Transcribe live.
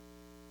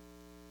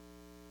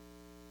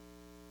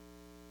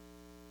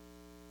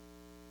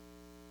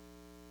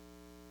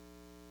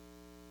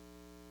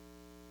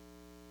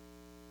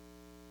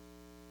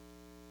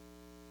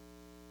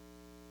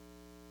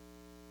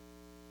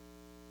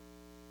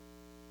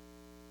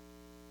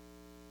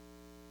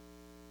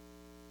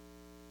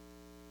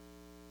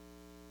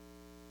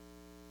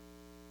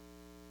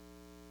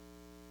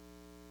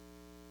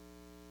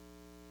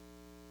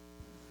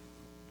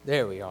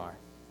There we are.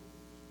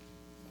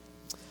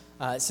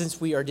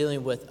 Since we are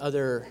dealing with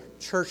other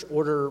church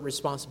order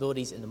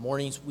responsibilities in the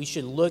mornings, we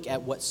should look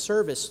at what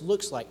service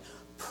looks like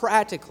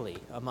practically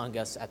among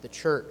us at the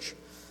church.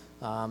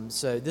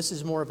 So this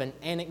is more of an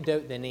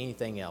anecdote than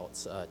anything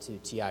else, to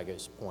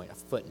Tiago's point, a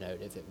footnote,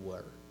 if it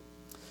were.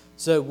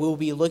 So we'll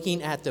be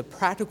looking at the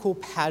practical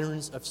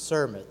patterns of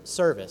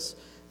service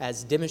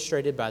as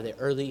demonstrated by the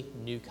early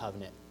New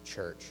Covenant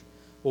church.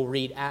 We'll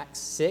read Acts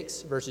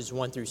 6, verses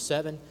 1 through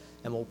 7,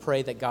 and we'll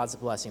pray that God's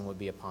blessing would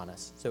be upon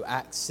us. So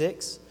Acts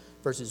 6,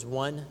 verses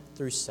 1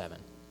 through 7.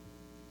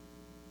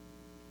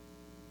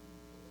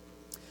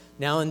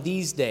 Now in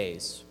these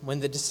days, when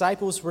the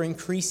disciples were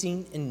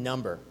increasing in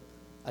number,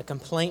 a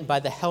complaint by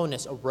the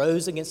Hellenists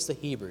arose against the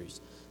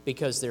Hebrews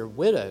because their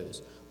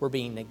widows were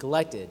being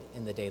neglected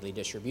in the daily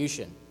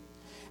distribution.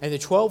 And the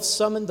 12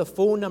 summoned the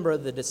full number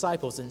of the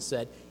disciples and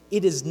said,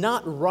 "It is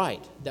not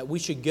right that we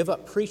should give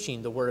up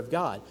preaching the word of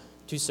God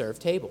to serve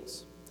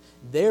tables.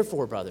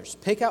 Therefore, brothers,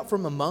 pick out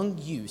from among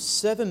you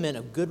 7 men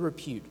of good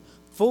repute,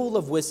 full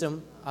of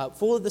wisdom,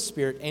 full of the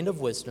Spirit and of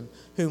wisdom,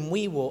 whom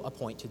we will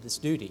appoint to this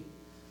duty.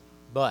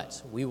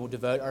 But we will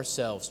devote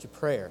ourselves to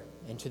prayer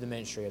and to the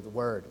ministry of the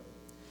word."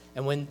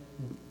 And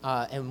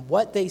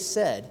what they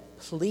said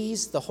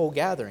pleased the whole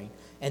gathering,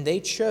 and they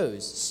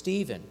chose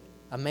Stephen,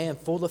 a man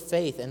full of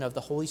faith and of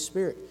the Holy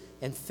Spirit,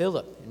 and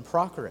Philip, and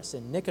Prochorus,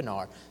 and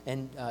Nicanor,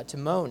 and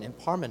Timon, and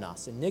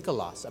Parmenas, and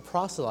Nicholas, a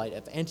proselyte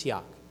of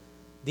Antioch.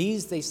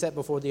 These they set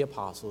before the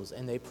apostles,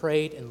 and they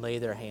prayed and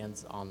laid their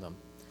hands on them.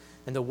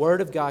 And the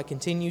word of God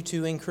continued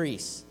to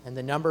increase, and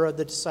the number of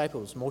the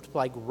disciples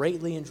multiplied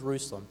greatly in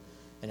Jerusalem,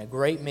 and a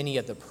great many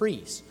of the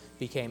priests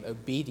became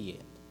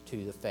obedient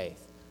to the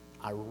faith.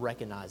 I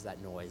recognize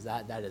that noise.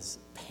 That is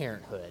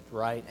parenthood,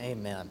 right?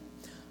 Amen.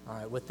 All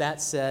right, with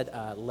that said,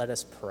 let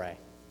us pray.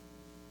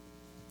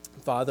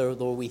 Father,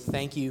 Lord, we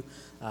thank you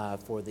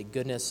for the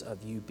goodness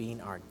of you being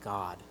our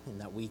God,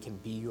 and that we can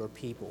be your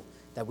people,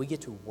 that we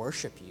get to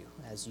worship you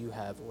as you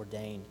have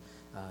ordained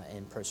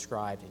and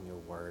prescribed in your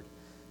word.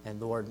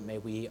 And Lord, may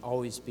we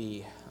always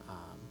be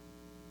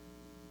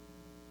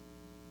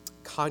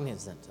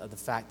cognizant of the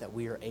fact that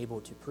we are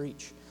able to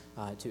preach,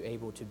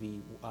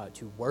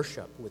 to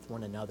worship with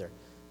one another,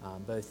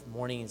 both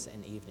mornings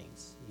and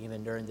evenings,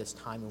 even during this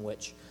time in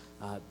which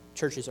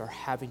churches are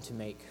having to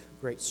make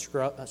great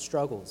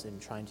struggles in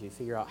trying to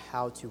figure out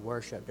how to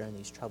worship during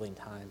these troubling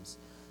times.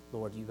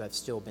 Lord, you have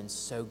still been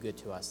so good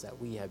to us that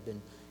we have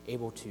been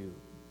able to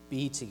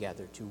be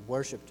together, to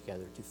worship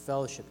together, to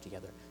fellowship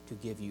together, to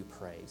give you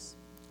praise.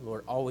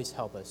 Lord, always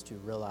help us to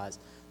realize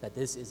that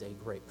this is a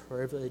great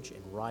privilege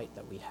and right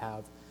that we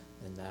have,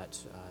 and that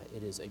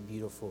it is a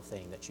beautiful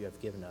thing that you have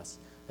given us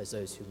as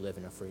those who live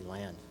in a free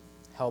land.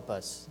 Help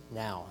us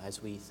now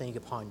as we think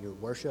upon your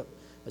worship,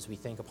 as we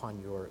think upon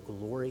your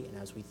glory,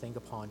 and as we think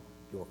upon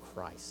your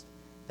Christ,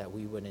 that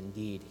we would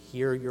indeed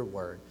hear your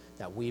word,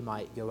 that we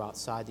might go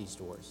outside these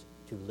doors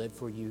to live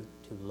for you,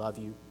 to love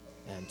you,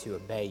 and to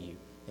obey you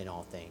in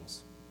all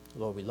things.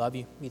 Lord, we love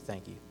you. We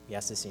thank you. We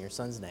ask this in your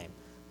Son's name.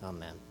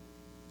 Amen.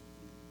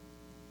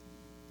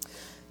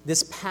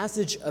 This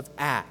passage of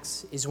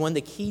Acts is one of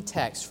the key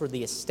texts for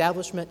the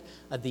establishment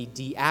of the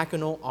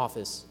diaconal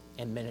office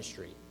and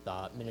ministry,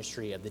 the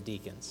ministry of the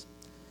deacons.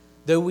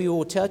 Though we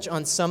will touch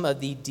on some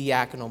of the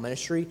diaconal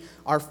ministry,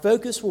 our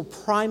focus will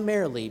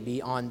primarily be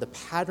on the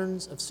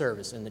patterns of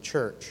service in the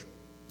church.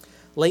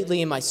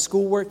 Lately, in my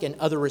schoolwork and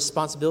other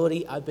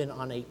responsibility, I've been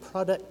on a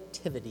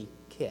productivity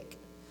kick.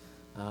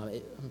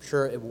 I'm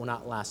sure it will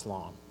not last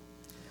long.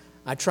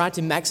 I try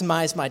to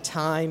maximize my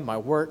time, my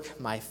work,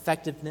 my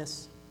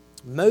effectiveness.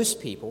 Most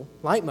people,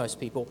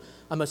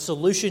 I'm a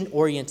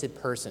solution-oriented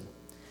person.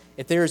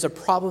 If there is a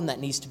problem that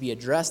needs to be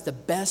addressed, the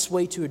best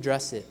way to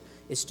address it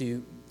is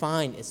to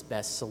find its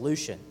best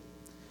solution.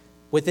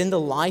 Within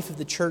the life of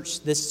the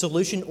church, this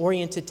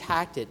solution-oriented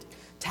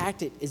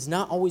tactic is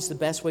not always the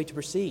best way to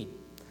proceed.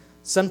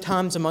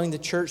 Sometimes among the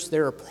church,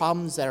 there are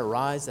problems that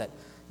arise that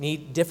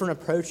need different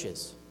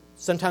approaches.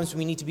 Sometimes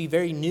we need to be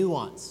very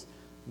nuanced,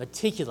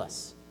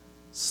 meticulous,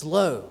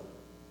 slow.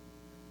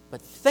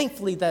 But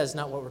thankfully, that is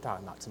not what we're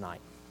talking about tonight.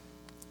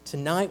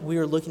 Tonight, we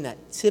are looking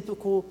at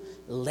typical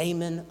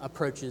layman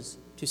approaches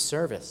to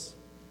service.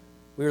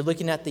 We are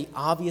looking at the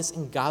obvious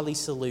and godly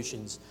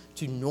solutions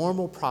to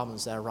normal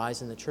problems that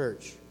arise in the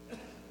church.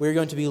 We're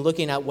going to be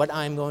looking at what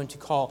I'm going to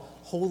call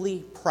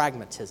holy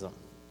pragmatism.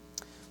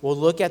 We'll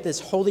look at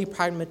this holy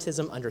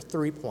pragmatism under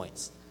 3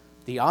 points: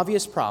 the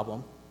obvious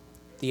problem,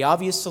 the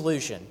obvious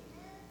solution,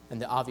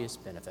 and the obvious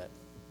benefit.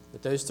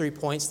 With those 3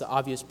 points, the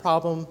obvious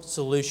problem,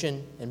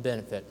 solution, and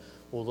benefit,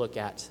 we'll look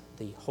at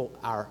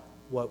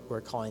what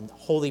we're calling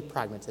holy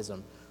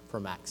pragmatism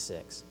from Acts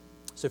 6.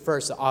 So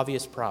first, the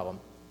obvious problem.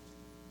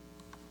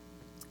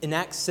 In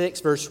Acts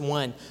 6, verse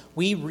 1,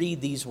 we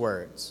read these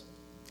words.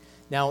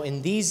 Now,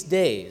 in these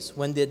days,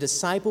 when the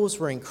disciples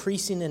were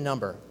increasing in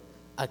number,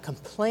 a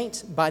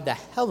complaint by the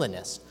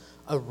Hellenists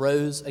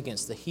arose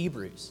against the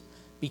Hebrews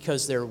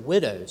because their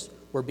widows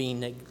were being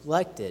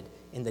neglected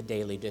in the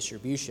daily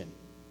distribution.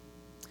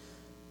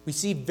 We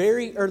see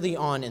very early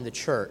on in the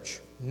church,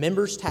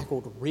 members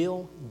tackled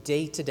real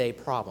day-to-day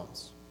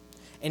problems.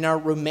 In our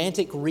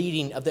romantic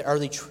reading of the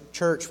early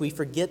church, we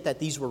forget that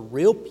these were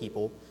real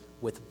people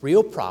with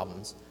real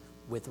problems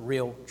with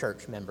real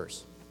church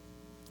members.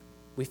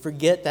 We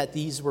forget that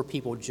these were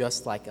people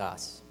just like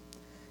us.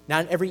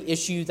 Not every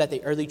issue that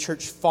the early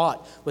church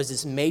fought was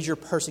this major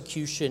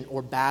persecution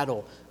or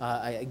battle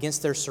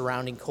against their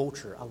surrounding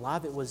culture. A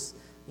lot of it was,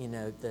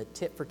 the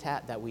tit for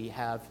tat that we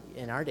have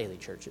in our daily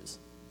churches.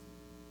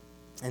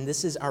 And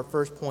this is our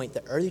first point.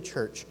 The early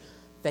church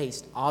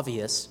faced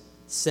obvious,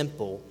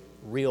 simple,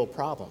 real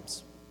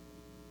problems.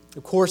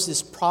 Of course,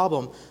 this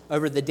problem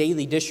over the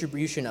daily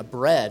distribution of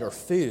bread or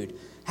food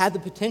had the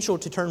potential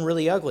to turn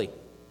really ugly.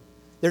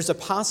 There's a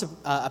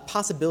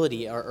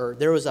possibility, or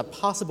there was a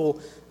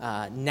possible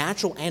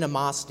natural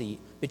animosity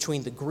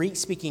between the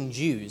Greek-speaking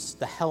Jews,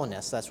 the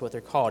Hellenists, that's what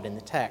they're called in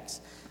the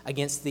text,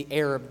 against the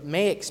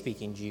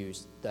Aramaic-speaking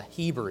Jews, the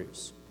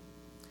Hebrews.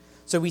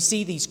 So we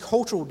see these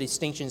cultural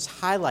distinctions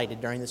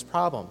highlighted during this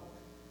problem.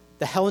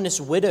 The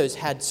Hellenist widows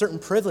had certain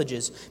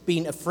privileges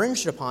being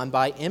infringed upon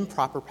by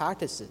improper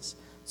practices,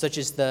 such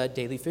as the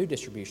daily food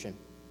distribution.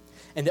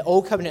 In the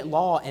Old Covenant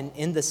law and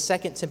in the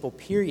Second Temple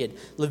period,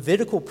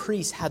 Levitical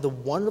priests had the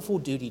wonderful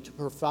duty to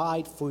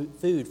provide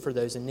food for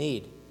those in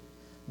need.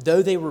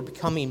 Though they were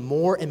becoming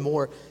more and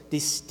more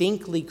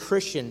distinctly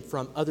Christian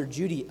from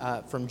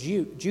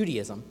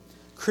Judaism,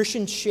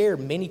 Christians shared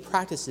many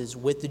practices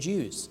with the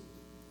Jews.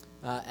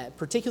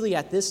 Particularly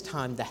at this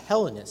time, the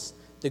Hellenists,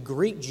 the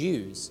Greek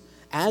Jews,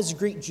 as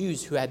Greek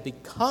Jews who had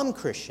become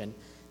Christian,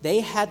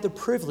 they had the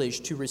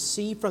privilege to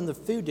receive from the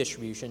food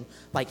distribution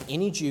like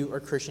any Jew or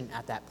Christian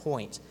at that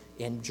point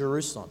in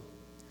Jerusalem.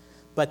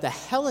 But the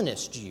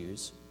Hellenist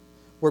Jews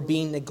were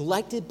being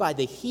neglected by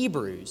the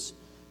Hebrews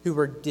who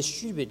were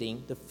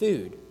distributing the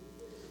food.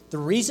 The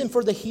reason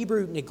for the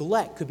Hebrew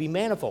neglect could be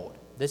manifold.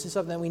 This is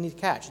something that we need to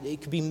catch.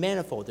 It could be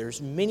manifold.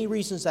 There's many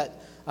reasons that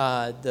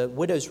the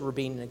widows were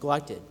being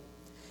neglected.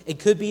 It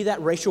could be that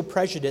racial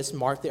prejudice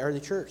marked the early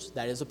church.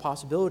 That is a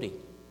possibility.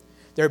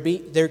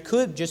 There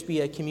could just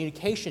be a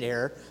communication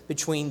error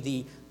between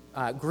the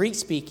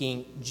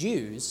Greek-speaking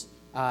Jews,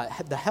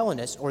 the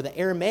Hellenists, or the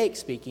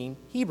Aramaic-speaking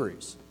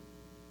Hebrews.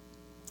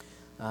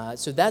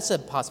 So that's a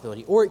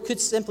possibility. Or it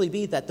could simply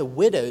be that the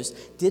widows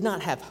did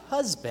not have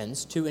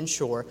husbands to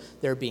ensure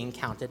they're being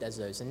counted as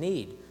those in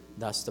need.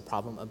 Thus, the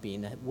problem of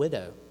being a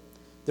widow.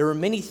 There were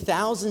many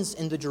thousands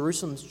in the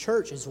Jerusalem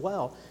church as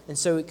well, and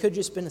so it could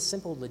just been a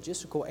simple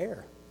logistical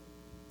error.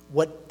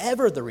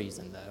 Whatever the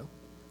reason,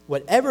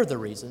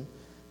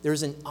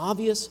 there's an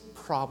obvious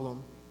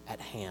problem at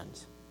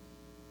hand.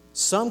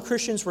 Some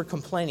Christians were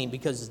complaining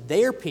because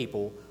their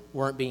people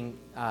weren't being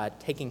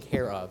taken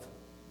care of.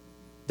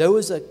 Though it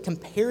was a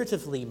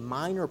comparatively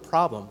minor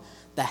problem,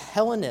 the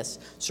Hellenists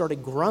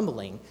started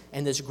grumbling,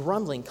 and this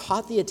grumbling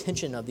caught the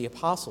attention of the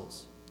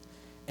apostles.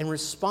 In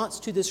response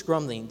to this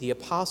grumbling, the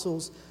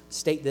apostles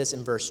state this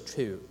in verse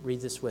 2.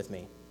 Read this with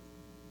me.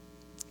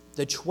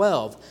 The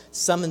 12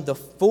 summoned the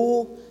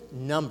full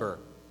number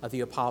of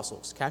the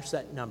apostles. Catch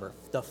that number.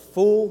 The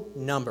full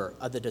number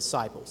of the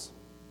disciples.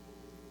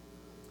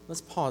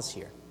 Let's pause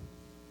here.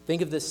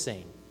 Think of this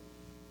scene.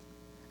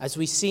 As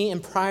we see in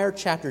prior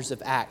chapters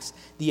of Acts,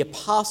 the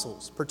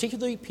apostles,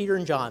 particularly Peter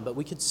and John, but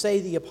we could say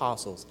the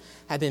apostles,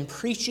 have been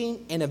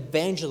preaching and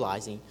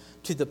evangelizing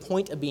to the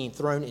point of being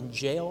thrown in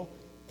jail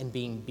and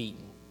being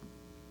beaten.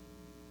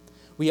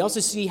 We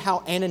also see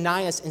how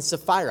Ananias and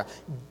Sapphira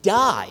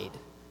died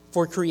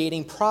for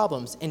creating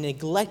problems and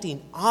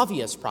neglecting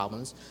obvious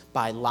problems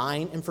by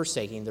lying and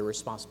forsaking their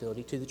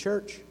responsibility to the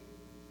church.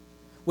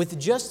 With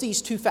just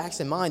these two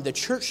facts in mind, the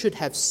church should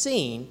have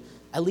seen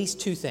at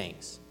least two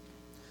things.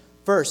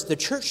 First, the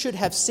church should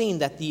have seen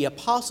that the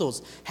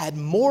apostles had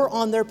more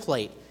on their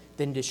plate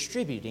than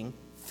distributing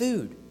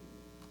food.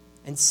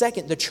 And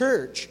second,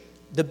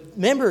 the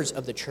members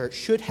of the church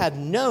should have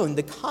known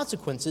the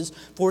consequences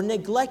for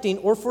neglecting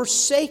or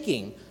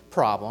forsaking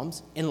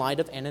problems in light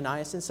of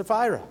Ananias and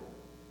Sapphira.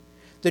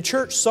 The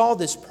church saw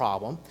this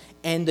problem,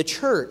 and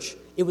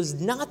it was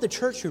not the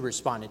church who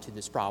responded to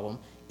this problem,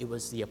 it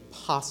was the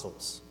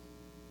apostles.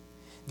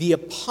 The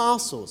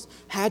apostles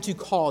had to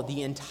call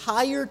the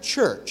entire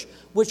church,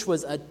 which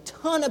was a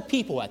ton of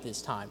people at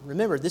this time.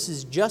 Remember, this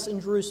is just in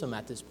Jerusalem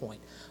at this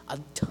point. A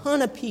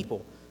ton of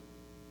people.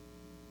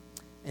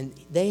 And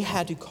they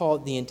had to call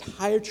the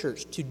entire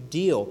church to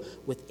deal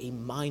with a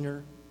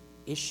minor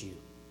issue.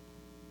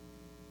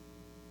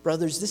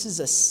 Brothers, this is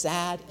a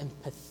sad and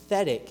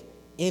pathetic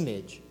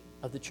image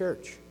of the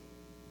church.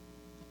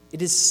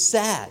 It is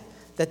sad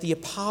that the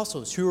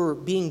apostles who were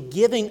being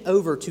given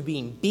over to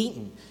being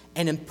beaten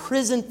and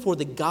imprisoned for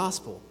the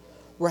gospel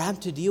were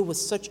having to deal with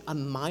such a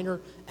minor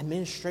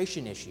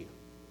administration issue,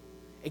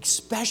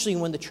 especially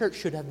when the church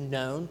should have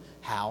known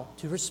how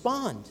to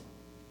respond.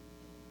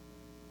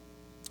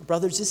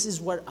 Brothers, this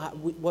is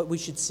what we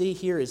should see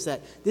here is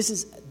that this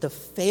is the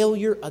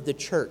failure of the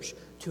church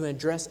to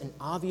address an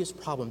obvious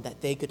problem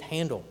that they could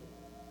handle.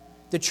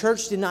 The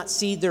church did not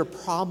see their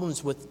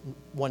problems with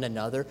one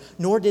another,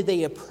 nor did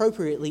they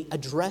appropriately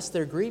address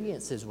their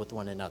grievances with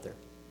one another.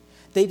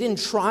 They didn't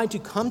try to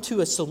come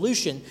to a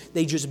solution.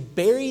 They just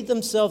buried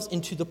themselves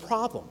into the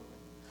problem.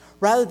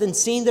 Rather than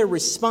seeing their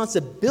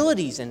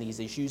responsibilities in these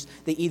issues,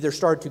 they either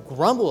started to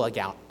grumble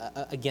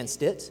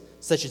against it,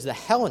 such as the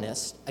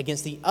Hellenists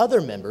against the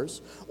other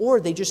members, or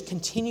they just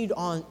continued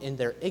on in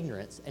their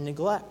ignorance and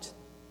neglect.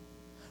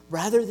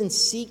 Rather than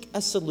seek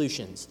a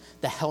solution,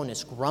 the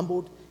Hellenists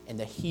grumbled and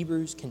the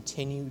Hebrews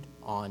continued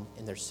on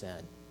in their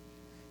sin.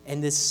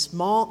 And this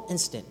small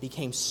incident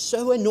became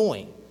so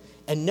annoying,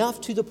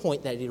 enough to the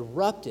point that it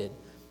erupted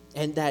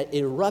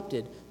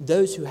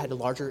those who had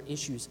larger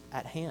issues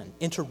at hand,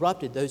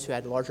 interrupted those who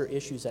had larger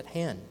issues at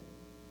hand.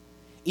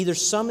 Either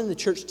some in the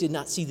church did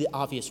not see the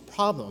obvious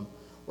problem,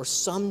 or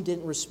some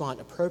didn't respond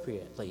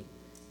appropriately,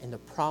 and the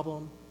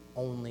problem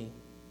only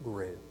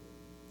grew.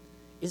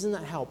 Isn't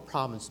that how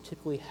problems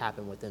typically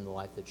happen within the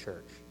life of the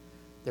church?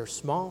 They're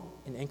small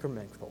and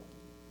incremental.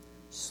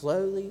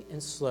 Slowly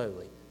and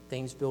slowly,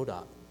 things build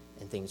up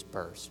and things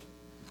burst.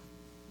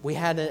 We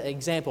had an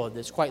example of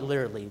this quite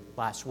literally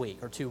last week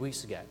or 2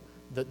 weeks ago.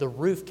 The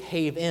roof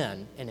caved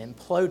in and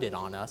imploded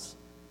on us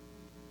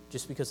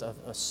just because of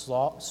a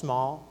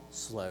small,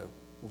 slow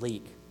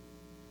leak.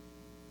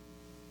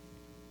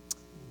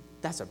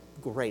 That's a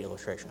great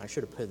illustration. I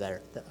should have put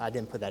that. I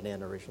didn't put that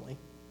in originally.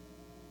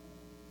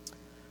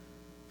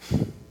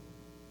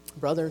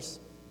 Brothers,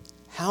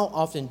 how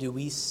often do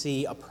we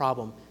see a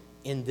problem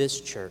in this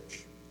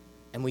church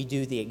and we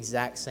do the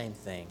exact same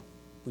thing?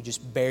 We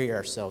just bury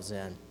ourselves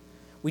in.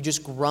 We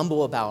just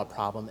grumble about a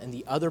problem, and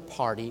the other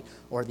party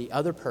or the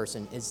other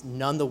person is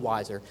none the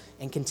wiser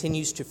and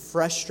continues to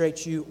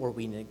frustrate you, or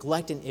we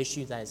neglect an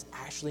issue that is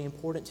actually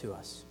important to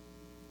us.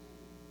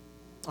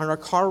 On our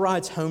car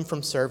rides home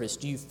from service,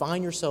 do you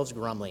find yourselves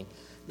grumbling,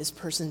 this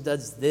person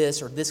does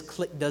this or this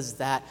clique does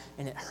that,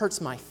 and it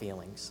hurts my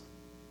feelings?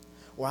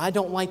 Or I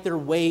don't like their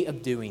way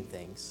of doing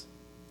things.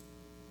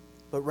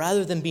 But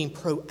rather than being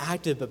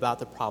proactive about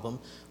the problem,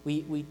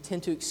 we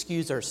tend to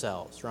excuse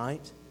ourselves,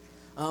 right?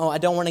 Oh, I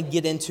don't want to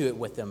get into it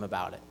with them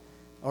about it.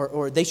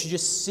 Or they should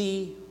just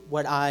see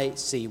what I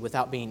see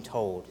without being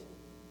told.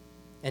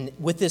 And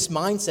with this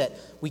mindset,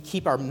 we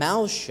keep our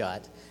mouths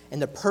shut,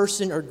 and the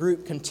person or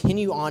group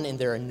continue on in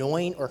their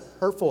annoying or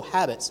hurtful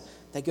habits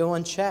that go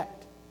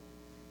unchecked.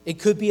 It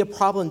could be a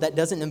problem that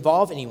doesn't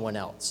involve anyone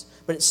else,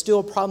 but it's still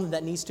a problem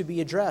that needs to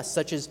be addressed,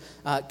 such as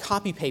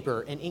copy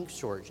paper and ink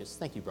shortages.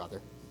 Thank you,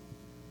 brother.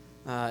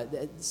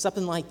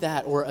 Something like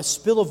that, or a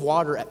spill of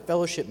water at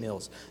fellowship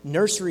meals,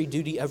 nursery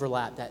duty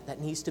overlap that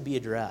needs to be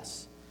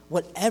addressed.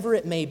 Whatever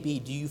it may be,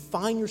 do you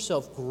find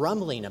yourself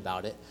grumbling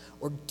about it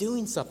or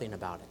doing something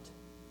about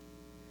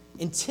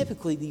it? And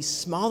typically these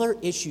smaller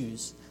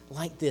issues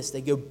like this,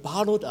 they go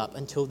bottled up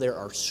until there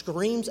are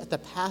screams at the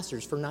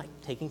pastors for not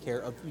taking care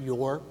of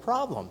your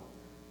problem.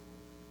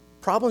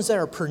 Problems that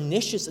are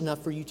pernicious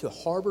enough for you to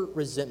harbor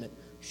resentment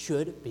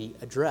should be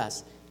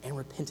addressed and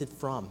repented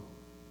from.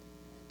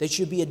 They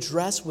should be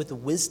addressed with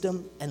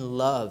wisdom and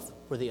love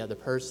for the other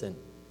person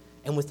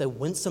and with a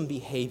winsome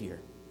behavior.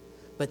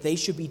 But they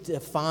should be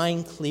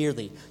defined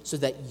clearly so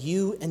that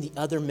you and the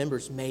other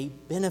members may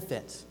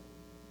benefit.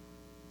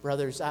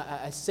 Brothers,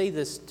 I say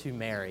this to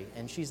Mary,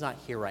 and she's not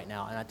here right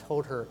now, and I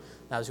told her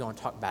that I was going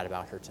to talk bad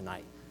about her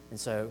tonight. And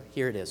so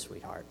here it is,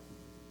 sweetheart.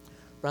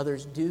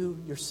 Brothers, do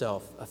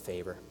yourself a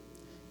favor.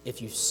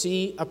 If you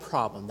see a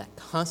problem that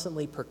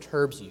constantly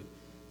perturbs you,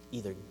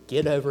 either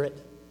get over it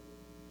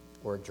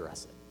or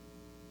address it.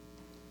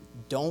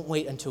 Don't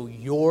wait until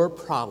your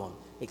problem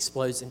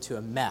explodes into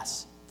a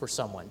mess for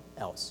someone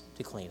else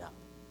to clean up.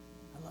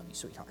 I love you,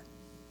 sweetheart.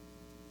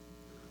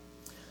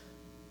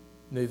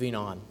 Moving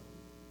on.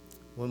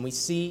 When we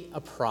see a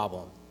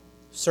problem,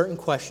 certain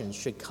questions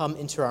should come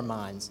into our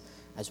minds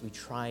as we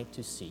try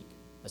to seek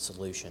a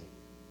solution.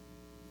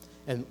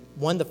 And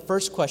one of the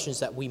first questions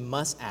that we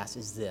must ask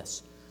is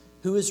this: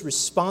 who is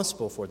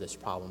responsible for this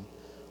problem?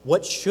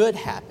 What should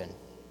happen?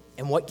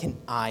 And what can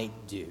I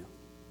do?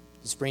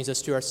 This brings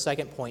us to our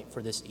second point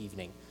for this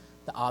evening,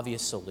 the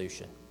obvious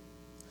solution.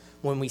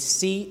 When we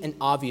see an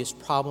obvious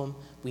problem,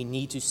 we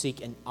need to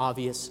seek an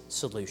obvious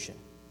solution.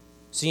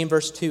 See in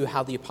verse 2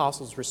 how the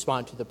apostles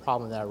respond to the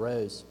problem that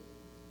arose.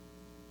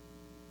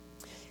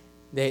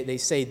 They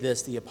say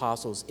this, the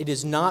apostles: "It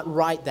is not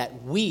right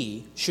that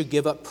we should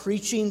give up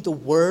preaching the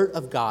word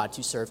of God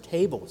to serve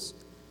tables.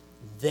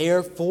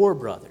 Therefore,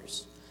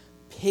 brothers,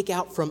 pick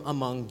out from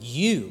among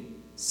you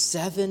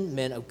 7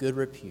 men of good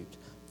repute,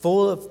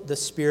 full of the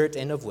Spirit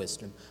and of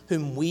wisdom,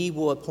 whom we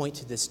will appoint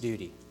to this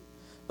duty.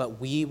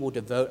 But we will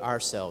devote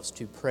ourselves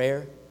to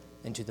prayer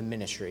and to the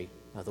ministry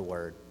of the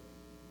word."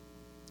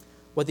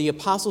 What the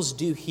apostles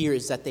do here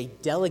is that they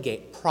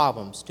delegate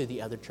problems to the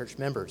other church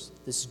members.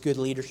 This is good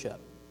leadership.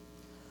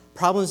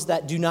 Problems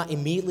that do not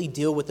immediately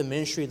deal with the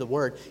ministry of the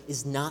word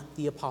is not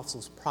the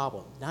apostles'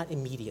 problem, not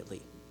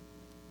immediately.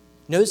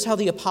 Notice how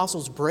the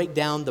apostles break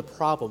down the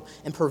problem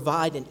and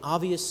provide an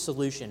obvious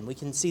solution. We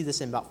can see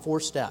this in about 4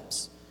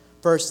 steps.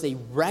 First, they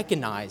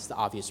recognize the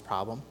obvious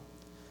problem.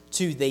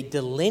 2, they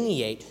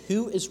delineate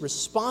who is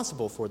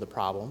responsible for the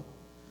problem.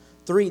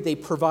 3, they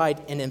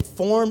provide an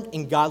informed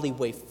and godly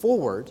way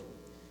forward.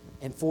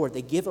 And 4,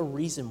 they give a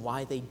reason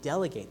why they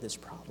delegate this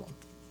problem.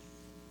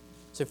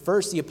 So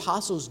first, the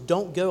apostles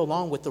don't go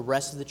along with the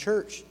rest of the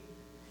church.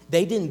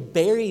 They didn't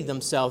bury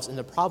themselves in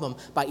the problem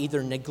by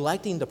either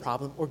neglecting the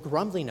problem or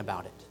grumbling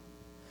about it.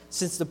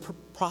 Since the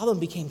problem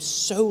became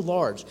so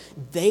large,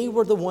 they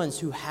were the ones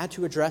who had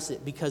to address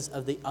it because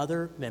of the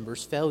other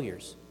members'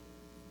 failures.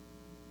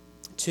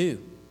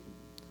 2,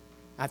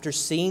 after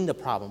seeing the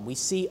problem, we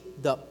see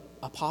the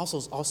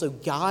apostles also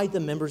guide the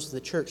members of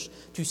the church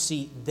to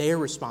see their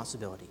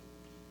responsibility,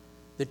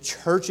 the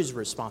church's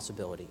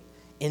responsibility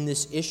in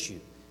this issue,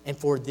 and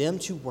for them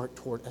to work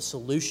toward a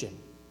solution.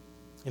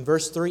 In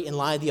verse 3, in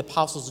light of the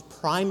apostles'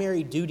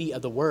 primary duty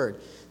of the word,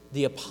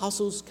 the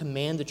apostles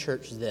command the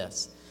church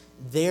this: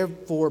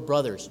 therefore,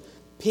 brothers,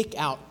 pick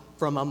out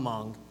from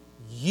among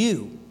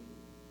you.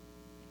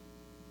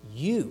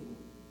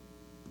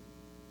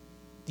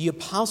 The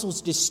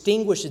apostles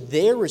distinguished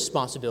their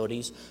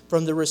responsibilities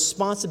from the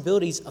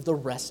responsibilities of the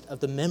rest of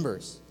the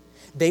members.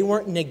 They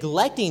weren't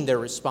neglecting their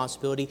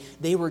responsibility.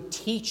 They were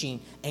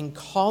teaching and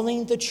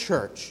calling the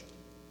church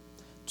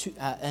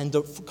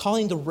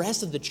calling the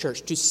rest of the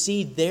church to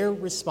see their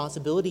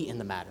responsibility in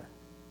the matter.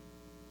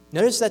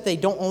 Notice that they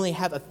don't only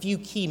have a few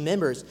key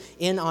members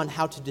in on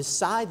how to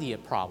decide the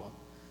problem.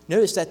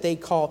 Notice that they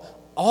call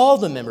all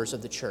the members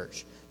of the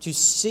church to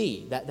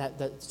see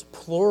that's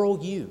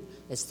plural you.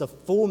 It's the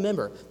full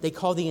member. They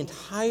call the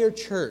entire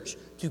church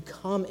to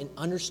come and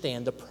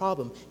understand the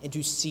problem and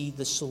to see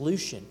the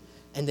solution.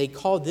 And they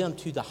call them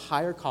to the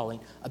higher calling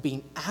of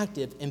being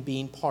active and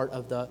being part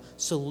of the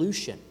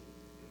solution.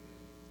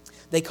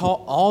 They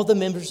call all the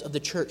members of the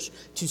church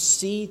to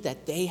see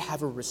that they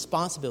have a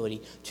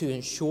responsibility to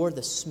ensure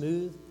the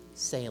smooth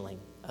sailing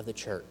of the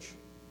church.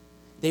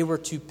 They were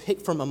to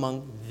pick from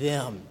among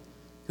them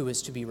who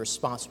is to be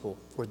responsible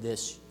for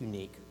this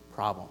unique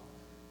problem.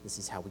 This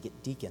is how we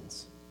get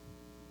deacons.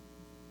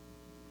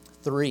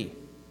 3,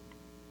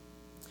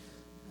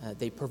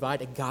 they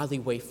provide a godly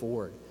way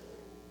forward.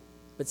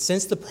 But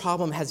since the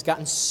problem has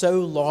gotten so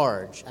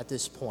large at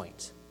this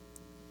point,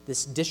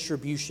 this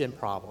distribution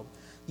problem,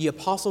 the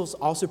apostles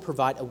also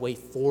provide a way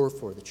forward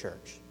for the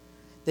church.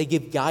 They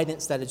give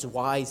guidance that is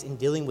wise in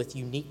dealing with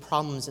unique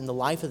problems in the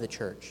life of the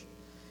church.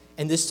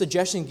 And this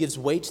suggestion gives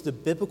weight to the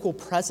biblical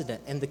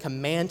precedent and the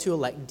command to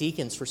elect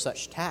deacons for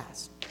such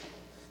tasks.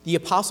 The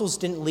apostles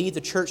didn't lead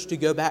the church to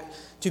go back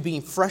to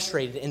being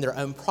frustrated in their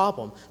own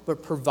problem,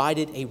 but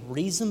provided a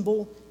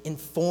reasonable,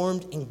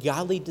 informed, and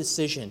godly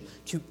decision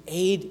to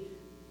aid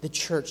the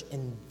church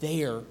in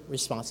their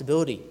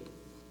responsibility.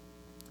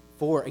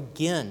 For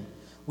again,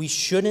 we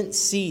shouldn't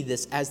see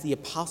this as the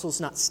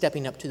apostles not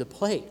stepping up to the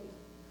plate.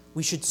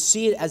 We should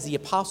see it as the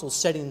apostles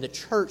setting the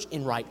church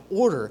in right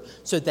order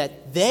so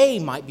that they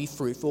might be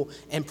fruitful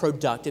and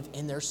productive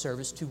in their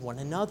service to one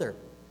another.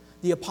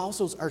 The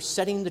apostles are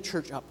setting the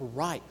church up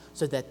right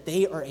so that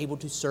they are able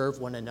to serve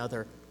one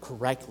another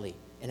correctly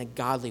in a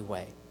godly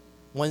way.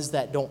 Ones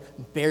that don't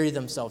bury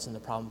themselves in the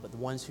problem, but the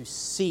ones who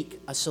seek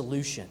a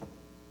solution.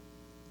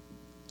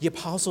 The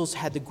apostles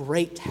had the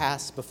great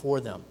task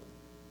before them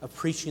of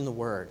preaching the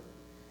word.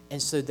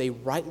 And so they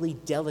rightly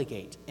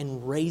delegate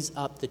and raise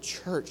up the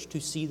church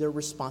to see their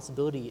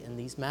responsibility in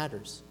these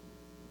matters.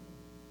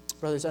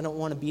 Brothers, I don't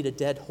want to beat a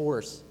dead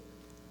horse,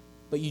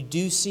 but you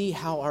do see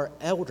how our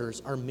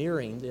elders are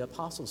mirroring the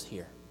apostles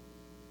here.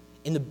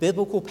 In the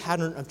biblical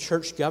pattern of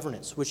church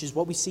governance, which is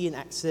what we see in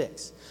Acts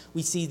 6,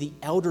 we see the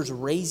elders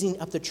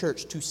raising up the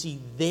church to see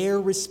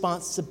their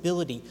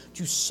responsibility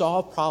to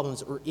solve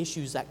problems or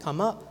issues that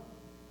come up.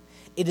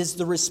 It is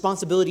the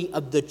responsibility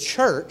of the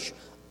church,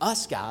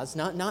 us guys,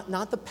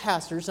 not the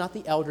pastors, not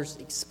the elders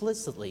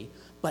explicitly,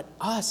 but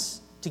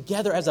us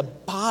together as a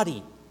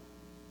body.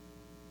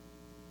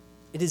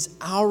 It is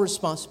our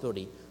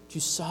responsibility to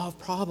solve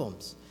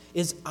problems. It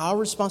is our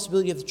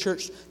responsibility of the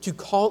church to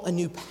call a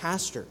new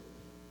pastor.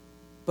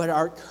 But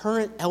our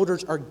current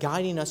elders are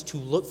guiding us to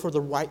look for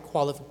the right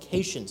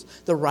qualifications,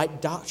 the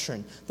right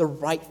doctrine, the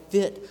right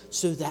fit,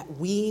 so that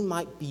we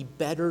might be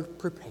better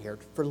prepared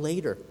for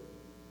later.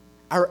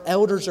 Our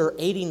elders are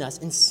aiding us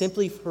in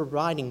simply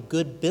providing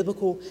good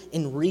biblical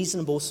and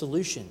reasonable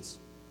solutions.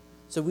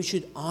 So we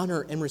should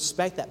honor and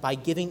respect that by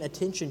giving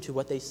attention to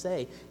what they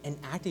say and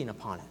acting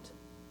upon it.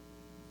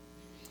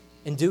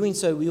 In doing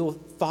so, we will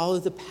follow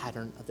the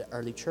pattern of the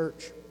early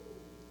church.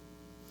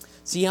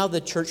 See how the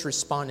church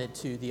responded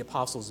to the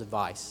apostles'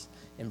 advice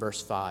in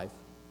verse 5.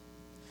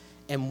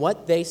 And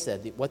what they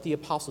said, what the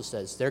apostle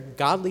says, their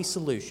godly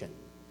solution,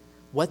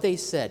 what they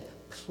said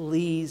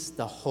pleased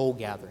the whole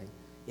gathering.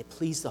 It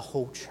pleased the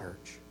whole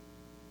church.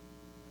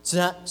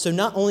 So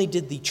not only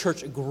did the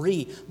church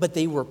agree, but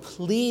they were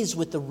pleased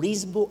with the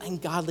reasonable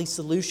and godly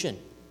solution.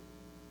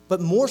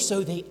 But more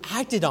so, they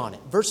acted on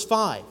it. Verse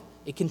 5,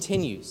 it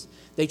continues.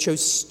 They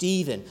chose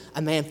Stephen,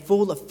 a man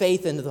full of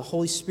faith and of the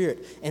Holy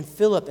Spirit, and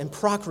Philip and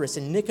Prochorus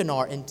and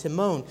Nicanor and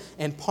Timon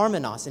and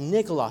Parmenas and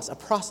Nicholas, a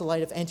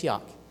proselyte of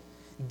Antioch.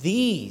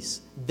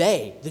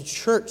 the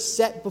church,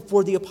 set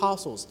before the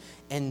apostles,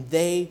 and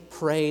they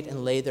prayed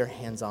and laid their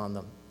hands on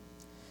them.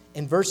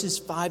 In verses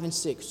 5 and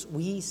 6,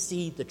 we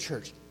see the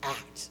church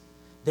act.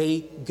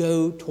 They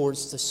go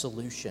towards the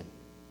solution.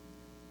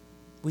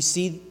 We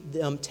see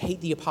them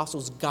take the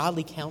apostles'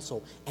 godly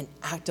counsel and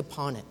act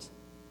upon it.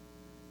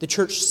 The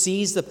church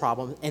sees the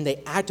problem, and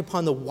they act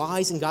upon the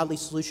wise and godly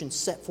solution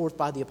set forth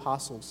by the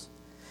apostles.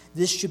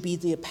 This should be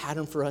the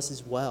pattern for us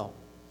as well.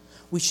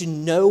 We should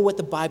know what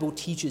the Bible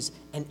teaches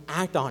and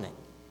act on it,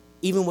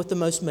 even with the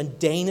most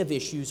mundane of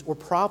issues or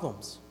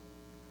problems.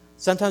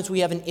 Sometimes we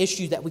have an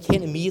issue that we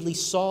can't immediately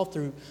solve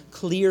through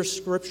clear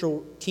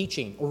scriptural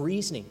teaching or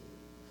reasoning.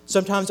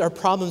 Sometimes our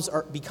problems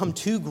become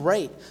too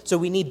great, so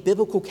we need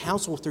biblical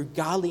counsel through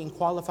godly and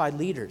qualified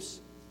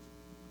leaders.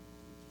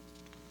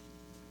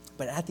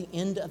 But at the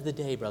end of the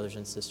day, brothers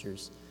and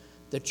sisters,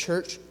 the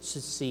church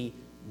should see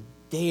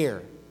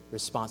their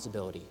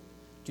responsibility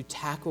to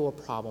tackle a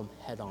problem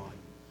head on.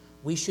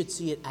 We should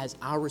see it as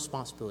our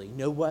responsibility,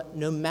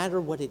 no matter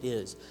what it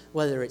is,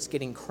 whether it's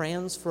getting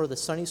crayons for the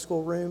Sunday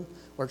school room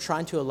or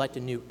trying to elect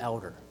a new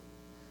elder.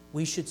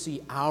 We should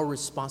see our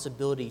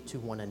responsibility to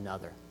one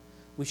another.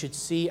 We should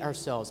see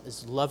ourselves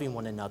as loving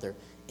one another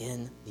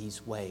in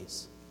these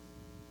ways.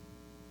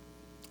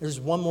 There's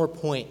one more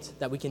point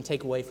that we can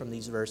take away from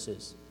these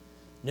verses.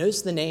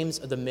 Notice the names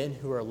of the men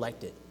who are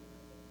elected: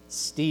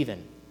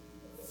 Stephen,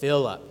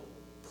 Philip,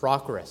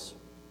 Prochorus,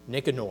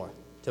 Nicanor,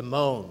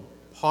 Timon,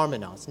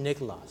 Parmenas,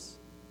 Nicholas.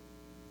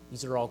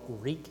 These are all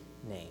Greek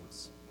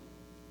names,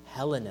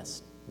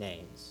 Hellenist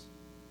names.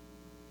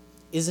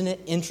 Isn't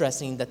it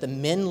interesting that the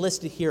men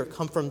listed here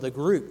come from the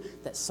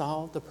group that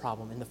solved the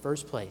problem in the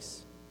first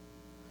place?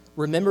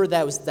 Remember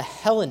that it was the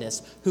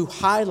Hellenists who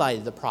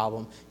highlighted the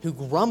problem, who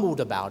grumbled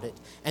about it,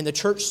 and the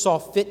church saw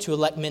fit to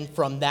elect men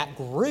from that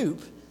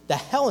group, the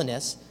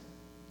Hellenists,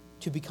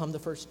 to become the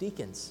first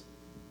deacons.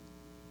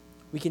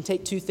 We can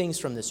take two things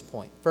from this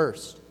point.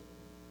 First,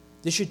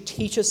 this should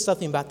teach us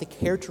something about the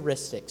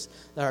characteristics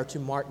that are to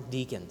mark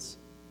deacons.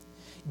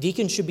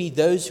 Deacons should be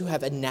those who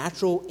have a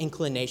natural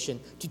inclination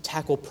to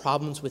tackle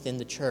problems within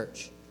the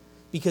church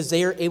because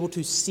they are able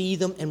to see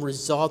them and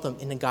resolve them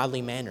in a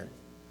godly manner.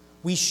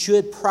 We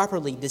should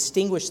properly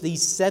distinguish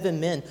these 7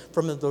 men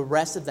from the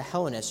rest of the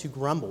Hellenists who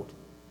grumbled.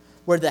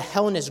 Where the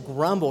Hellenists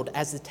grumbled,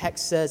 as the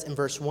text says in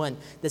verse 1,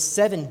 the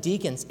 7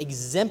 deacons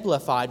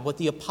exemplified what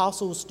the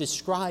apostles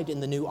described in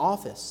the new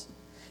office.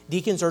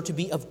 Deacons are to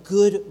be of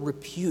good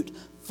repute,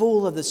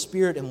 full of the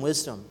Spirit and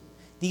wisdom.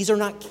 These are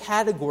not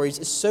categories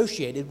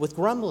associated with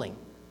grumbling.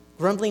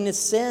 Grumbling is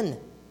sin,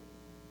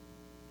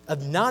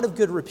 not of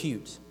good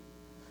repute.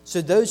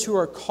 So those who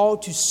are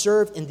called to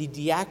serve in the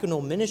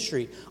diaconal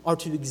ministry are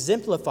to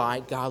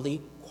exemplify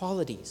godly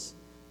qualities,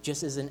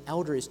 just as an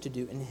elder is to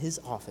do in his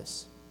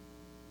office.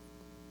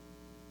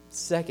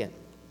 Second,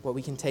 what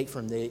we can take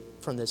from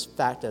this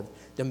fact of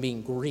them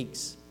being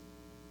Hellenists.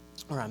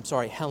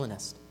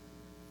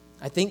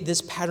 I think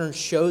this pattern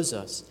shows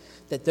us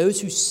that those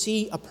who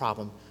see a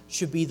problem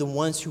should be the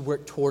ones who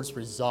work towards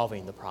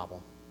resolving the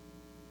problem.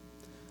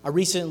 I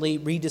recently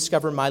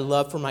rediscovered my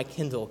love for my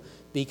Kindle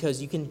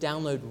because you can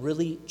download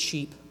really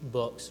cheap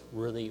books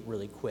really,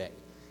 really quick.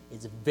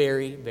 It's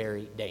very,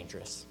 very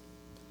dangerous,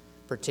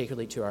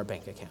 particularly to our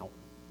bank account.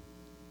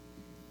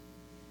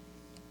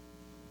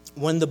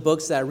 One of the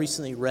books that I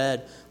recently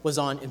read was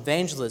on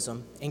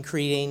evangelism and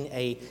creating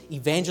an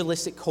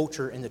evangelistic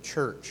culture in the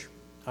church.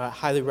 I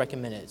highly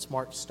recommend it. It's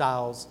Mark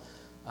Stiles'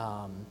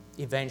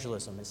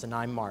 Evangelism. It's a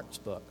 9 Marks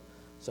book.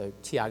 So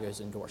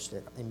Tiago's endorsed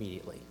it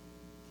immediately.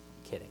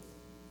 Kidding.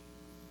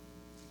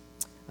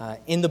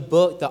 In the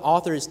book, the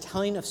author is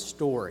telling a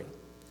story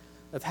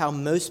of how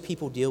most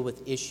people deal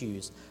with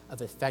issues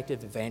of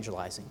effective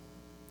evangelizing.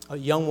 A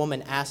young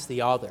woman asked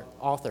the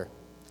author,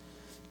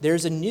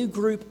 there's a new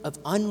group of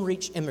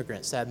unreached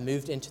immigrants that have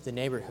moved into the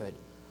neighborhood.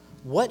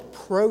 What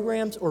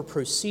programs or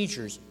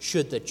procedures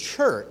should the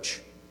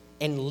church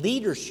and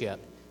leadership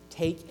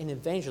take in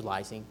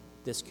evangelizing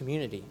this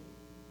community?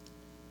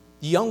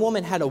 The young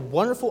woman had a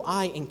wonderful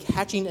eye in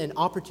catching an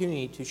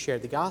opportunity to share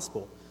the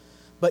gospel,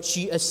 but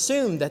she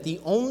assumed that the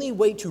only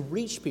way to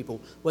reach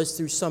people was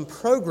through some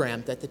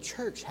program that the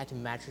church had to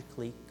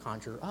magically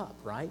conjure up,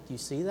 right? Do you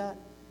see that?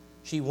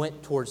 She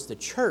went towards the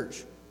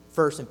church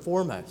first and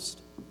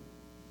foremost.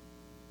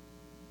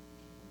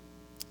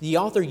 The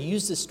author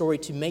used this story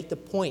to make the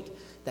point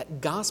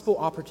that gospel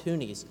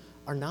opportunities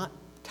are not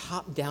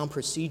top-down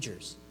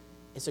procedures.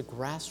 It's a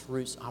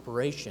grassroots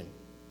operation.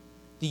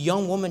 The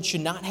young woman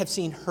should not have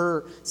seen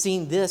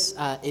this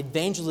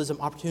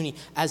evangelism opportunity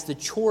as the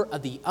chore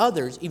of the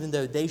others, even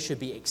though they should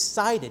be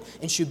excited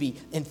and should be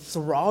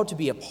enthralled to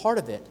be a part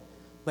of it.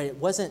 But it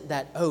wasn't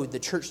that, the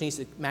church needs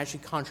to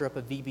magically conjure up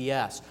a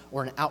VBS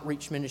or an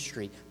outreach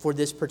ministry for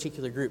this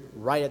particular group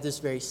right at this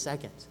very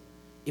second.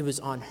 It was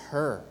on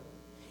her.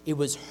 It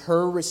was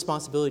her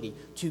responsibility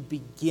to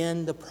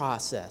begin the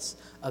process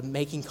of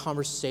making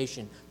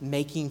conversation,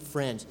 making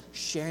friends,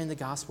 sharing the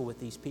gospel with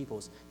these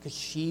peoples, because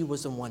she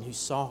was the one who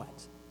saw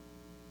it.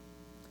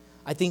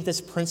 I think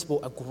this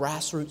principle of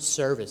grassroots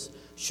service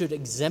should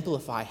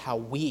exemplify how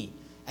we,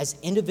 as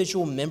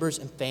individual members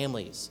and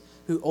families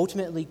who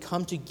ultimately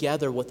come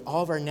together with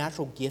all of our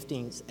natural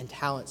giftings and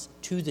talents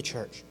to the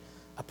church,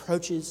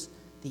 approaches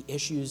the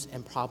issues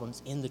and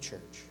problems in the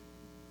church.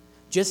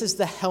 Just as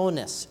the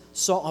Hellenists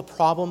saw a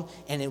problem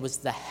and it was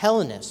the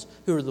Hellenists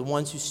who were the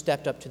ones who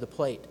stepped up to the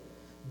plate,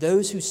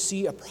 those who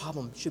see a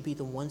problem should be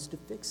the ones to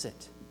fix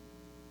it.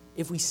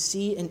 If we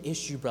see an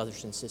issue,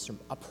 brothers and sisters,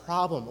 a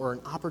problem or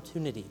an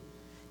opportunity,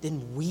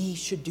 then we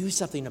should do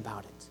something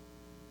about it.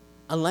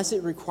 Unless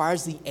it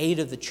requires the aid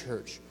of the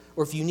church,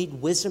 or if you need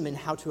wisdom in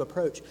how to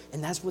approach.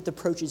 And that's what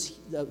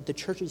the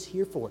church is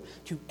here for,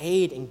 to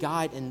aid and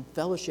guide and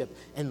fellowship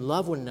and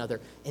love one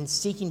another and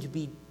seeking to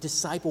be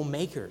disciple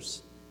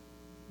makers.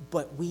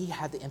 But we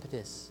have the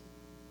impetus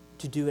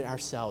to do it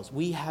ourselves.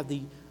 We have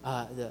the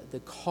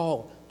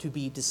call to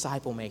be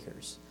disciple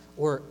makers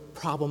or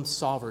problem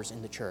solvers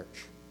in the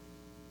church.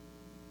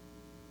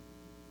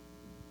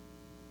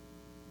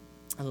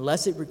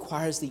 Unless it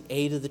requires the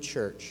aid of the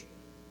church,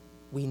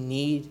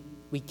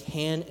 we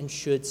can and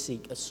should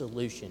seek a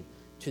solution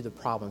to the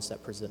problems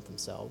that present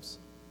themselves.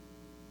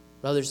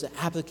 Brothers, the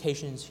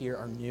applications here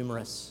are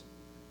numerous.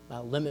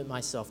 I'll limit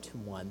myself to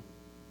one.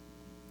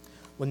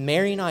 When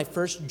Mary and I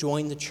first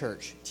joined the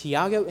church,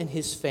 Tiago and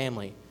his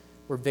family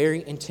were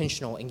very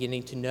intentional in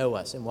getting to know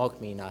us and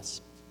welcoming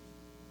us.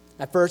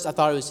 At first, I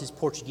thought it was his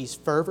Portuguese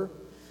fervor,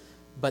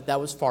 but that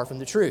was far from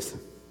the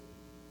truth.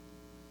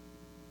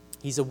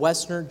 He's a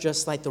Westerner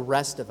just like the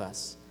rest of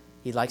us.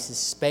 He likes his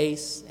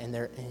space and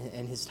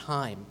his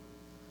time.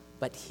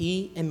 But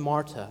he and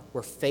Marta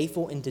were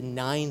faithful in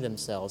denying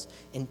themselves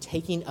and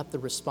taking up the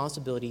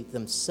responsibility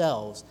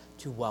themselves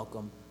to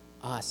welcome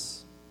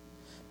us.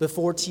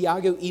 Before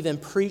Tiago even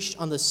preached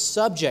on the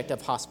subject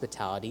of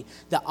hospitality,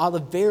 the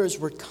Oliveras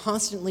were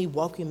constantly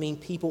welcoming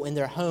people in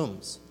their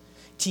homes.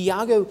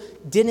 Tiago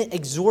didn't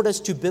exhort us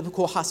to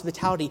biblical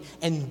hospitality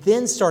and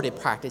then started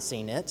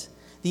practicing it.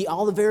 The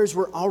Oliveras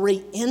were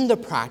already in the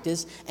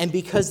practice, and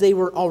because they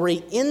were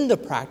already in the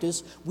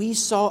practice, we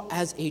saw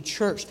as a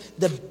church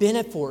the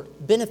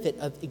benefit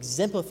of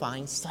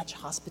exemplifying such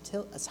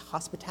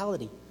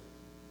hospitality.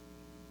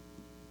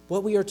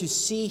 What we are to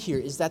see here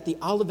is that the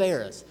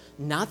Oliveras,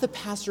 not the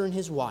pastor and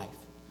his wife,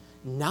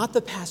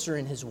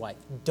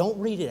 don't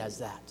read it as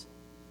that,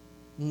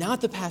 not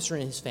the pastor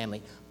and his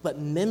family, but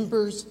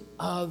members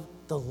of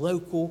the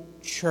local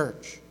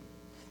church.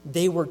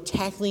 They were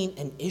tackling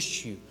an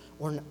issue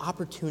or an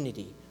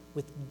opportunity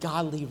with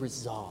godly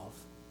resolve.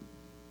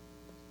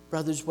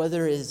 Brothers,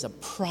 whether it is a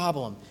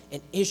problem, an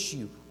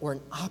issue, or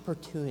an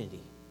opportunity,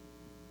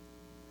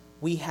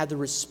 we have the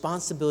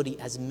responsibility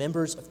as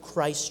members of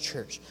Christ's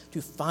church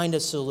to find a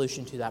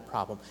solution to that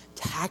problem,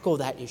 tackle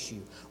that issue,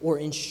 or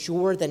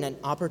ensure that an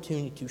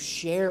opportunity to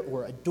share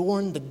or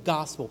adorn the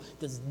gospel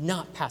does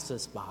not pass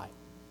us by.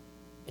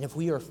 And if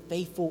we are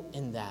faithful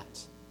in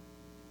that,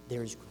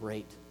 there is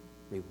great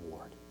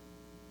reward.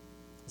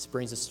 This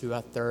brings us to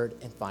our third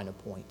and final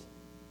point.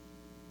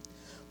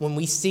 When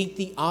we seek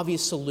the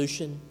obvious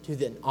solution to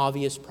the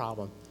obvious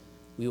problem,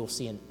 we will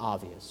see an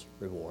obvious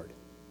reward.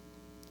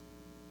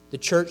 The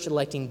church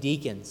electing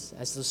deacons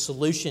as the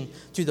solution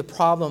to the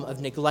problem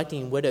of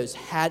neglecting widows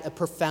had a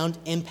profound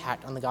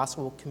impact on the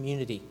gospel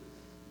community.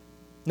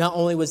 Not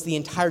only was the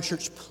entire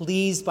church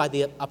pleased by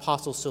the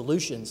apostles'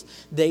 solutions,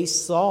 they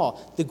saw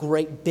the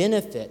great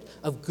benefit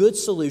of good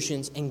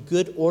solutions and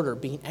good order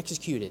being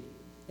executed.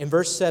 In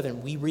verse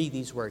 7, we read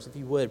these words. If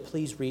you would,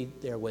 please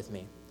read there with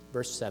me.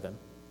 Verse 7.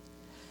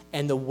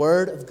 And the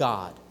word of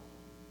God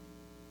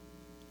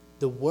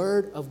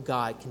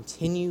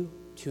continued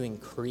to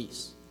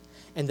increase,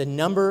 and the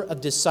number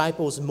of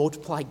disciples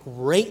multiplied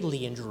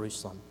greatly in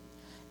Jerusalem,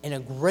 and a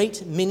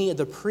great many of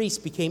the priests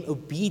became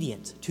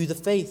obedient to the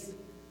faith.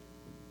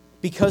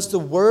 Because the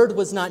word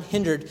was not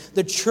hindered,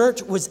 the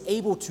church was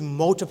able to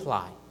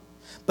multiply.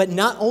 But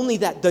not only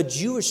that, the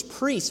Jewish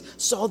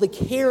priests saw the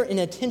care and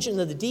attention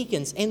of the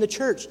deacons and the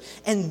church,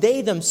 and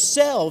they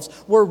themselves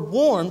were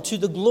warmed to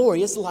the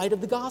glorious light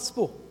of the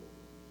gospel.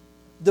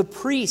 The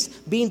priests,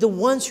 being the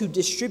ones who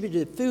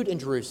distributed food in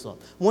Jerusalem,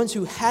 ones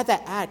who had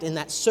that act and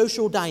that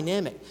social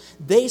dynamic,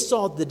 they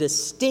saw the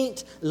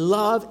distinct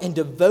love and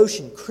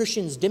devotion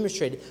Christians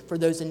demonstrated for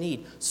those in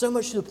need, so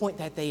much to the point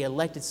that they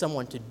elected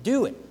someone to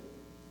do it.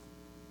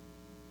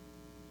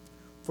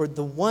 For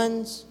the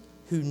ones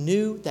who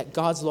knew that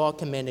God's law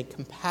commanded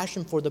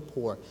compassion for the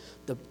poor,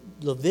 the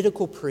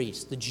Levitical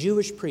priests, the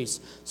Jewish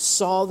priests,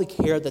 saw the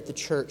care that the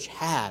church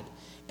had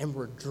and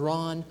were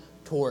drawn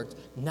towards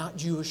not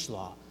Jewish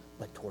law,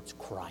 but towards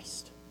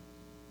Christ.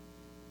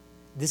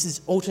 This is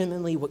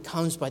ultimately what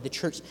comes by the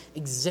church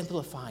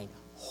exemplifying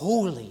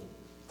holy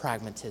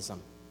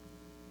pragmatism.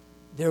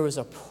 There was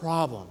a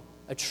problem,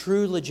 a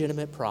true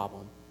legitimate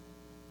problem,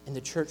 and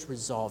the church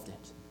resolved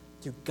it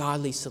through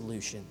godly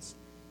solutions,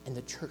 and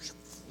the church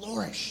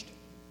flourished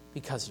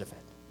because of it.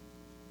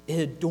 It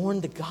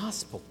adorned the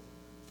gospel.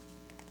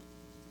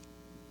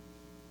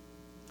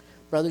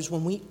 Brothers,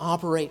 when we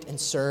operate and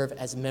serve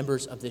as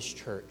members of this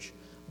church,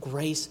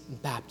 Grace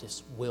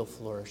Baptist will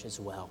flourish as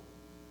well.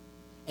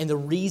 And the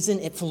reason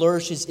it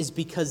flourishes is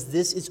because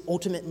this is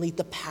ultimately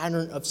the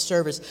pattern of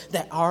service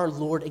that our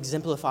Lord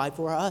exemplified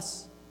for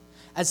us.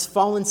 As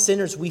fallen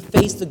sinners, we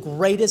face the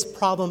greatest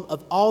problem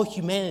of all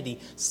humanity,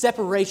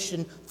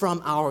 separation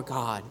from our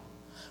God.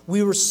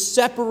 We were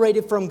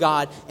separated from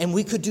God, and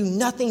we could do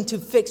nothing to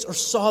fix or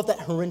solve that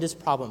horrendous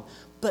problem.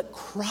 But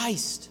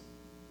Christ,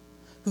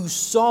 who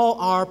saw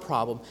our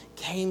problem,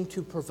 came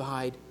to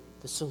provide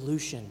the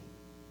solution.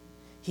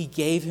 He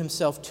gave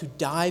himself to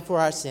die for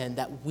our sin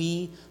that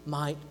we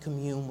might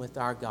commune with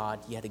our God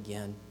yet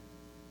again.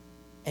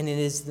 And it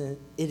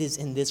is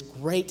in this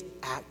great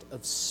act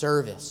of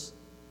service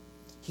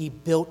he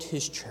built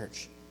his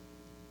church.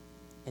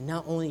 And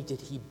not only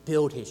did he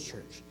build his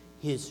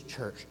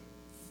church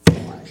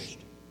flourished.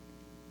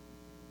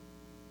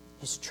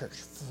 His church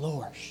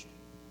flourished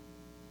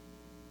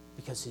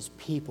because his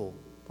people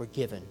were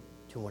given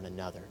to one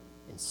another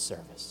in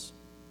service.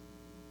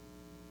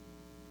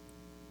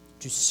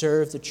 To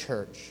serve the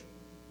church,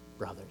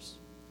 brothers,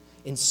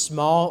 in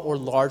small or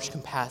large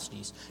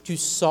capacities, to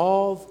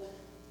solve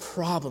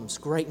problems,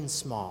 great and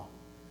small,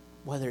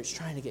 whether it's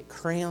trying to get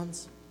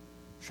crayons,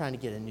 trying to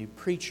get a new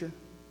preacher,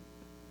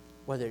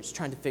 whether it's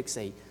trying to fix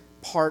a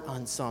part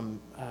on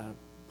some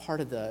part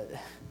of the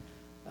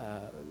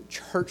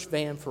church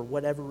van for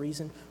whatever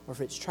reason, or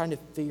if it's trying to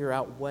figure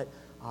out what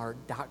our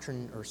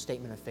doctrine or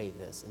statement of faith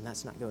is, and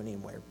that's not going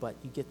anywhere, but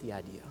you get the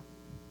idea.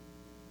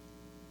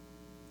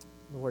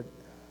 Lord,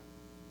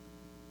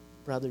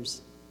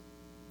 brothers,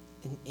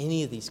 in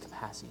any of these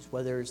capacities,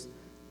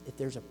 if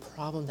there's a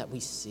problem that we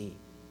see,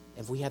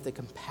 if we have the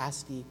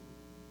capacity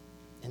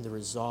and the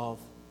resolve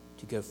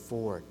to go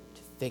forward,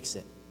 to fix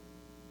it,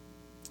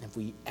 if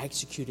we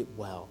execute it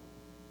well,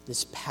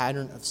 this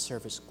pattern of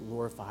service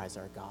glorifies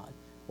our God,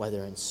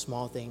 whether in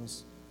small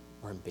things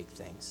or in big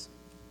things.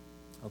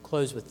 I'll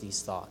close with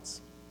these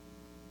thoughts.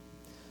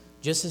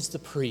 Just as the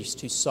priest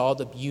who saw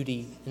the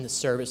beauty in the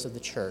service of the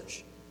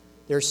church,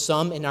 there are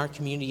some in our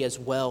community as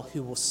well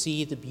who will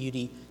see the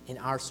beauty in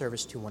our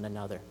service to one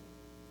another.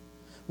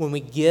 When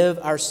we give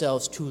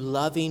ourselves to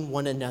loving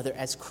one another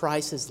as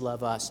Christ has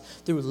loved us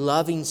through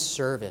loving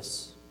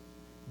service,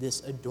 this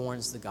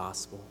adorns the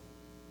gospel.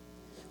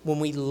 When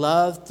we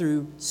love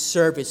through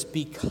service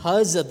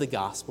because of the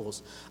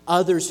gospels,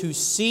 others who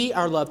see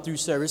our love through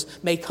service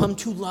may come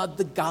to love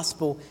the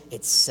gospel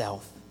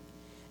itself.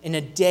 In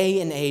a day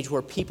and age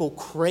where people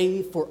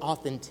crave for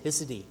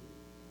authenticity,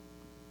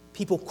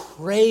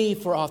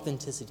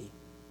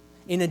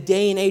 in a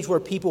day and age where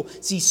people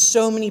see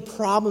so many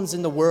problems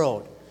in the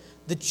world,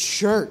 the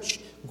church,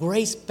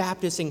 Grace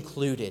Baptist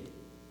included,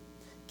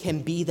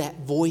 can be that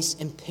voice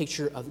and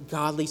picture of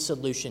godly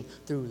solution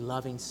through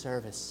loving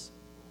service.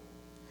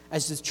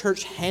 As the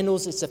church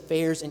handles its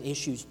affairs and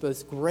issues,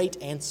 both great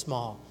and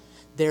small,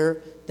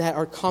 that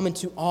are common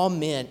to all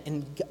men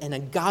in a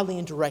godly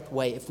and direct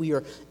way, if we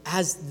are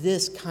as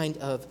this kind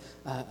of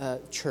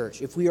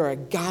church, if we are a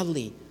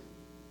godly,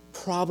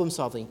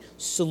 problem-solving,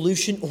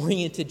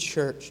 solution-oriented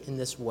church in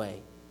this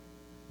way,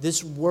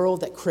 this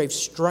world that craves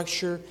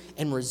structure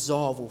and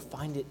resolve will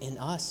find it in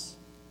us.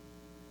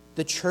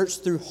 The church,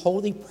 through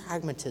holy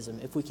pragmatism,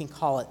 if we can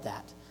call it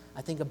that,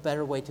 I think a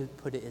better way to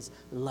put it is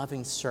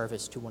loving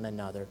service to one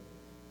another.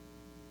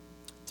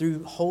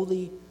 Through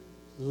holy,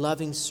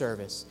 loving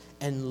service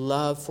and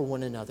love for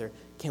one another,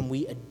 can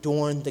we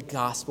adorn the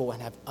gospel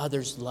and have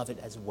others love it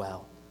as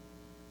well.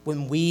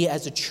 When we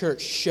as a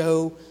church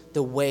show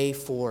the way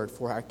forward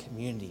for our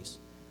communities,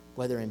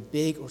 whether in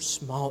big or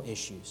small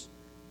issues,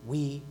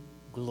 we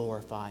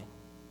glorify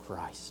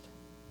Christ.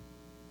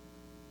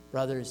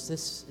 Brothers,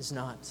 this is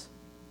not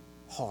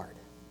hard.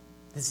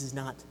 This is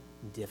not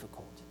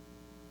difficult.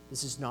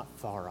 This is not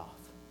far off.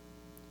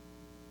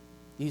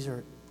 These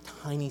are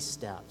tiny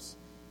steps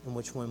in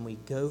which when we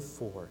go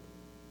forward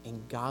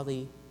in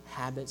godly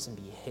habits and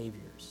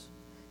behaviors,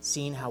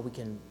 seeing how we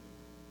can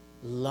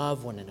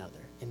love one another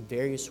in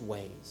various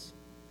ways,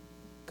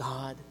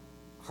 God,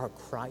 our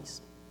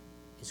Christ,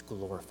 is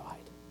glorified.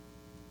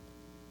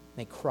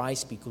 May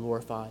Christ be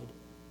glorified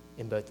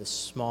in both the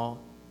small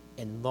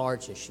and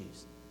large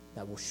issues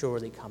that will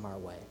surely come our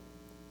way,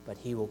 but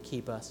he will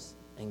keep us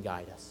and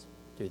guide us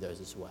through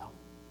those as well.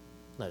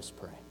 Let us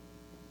pray.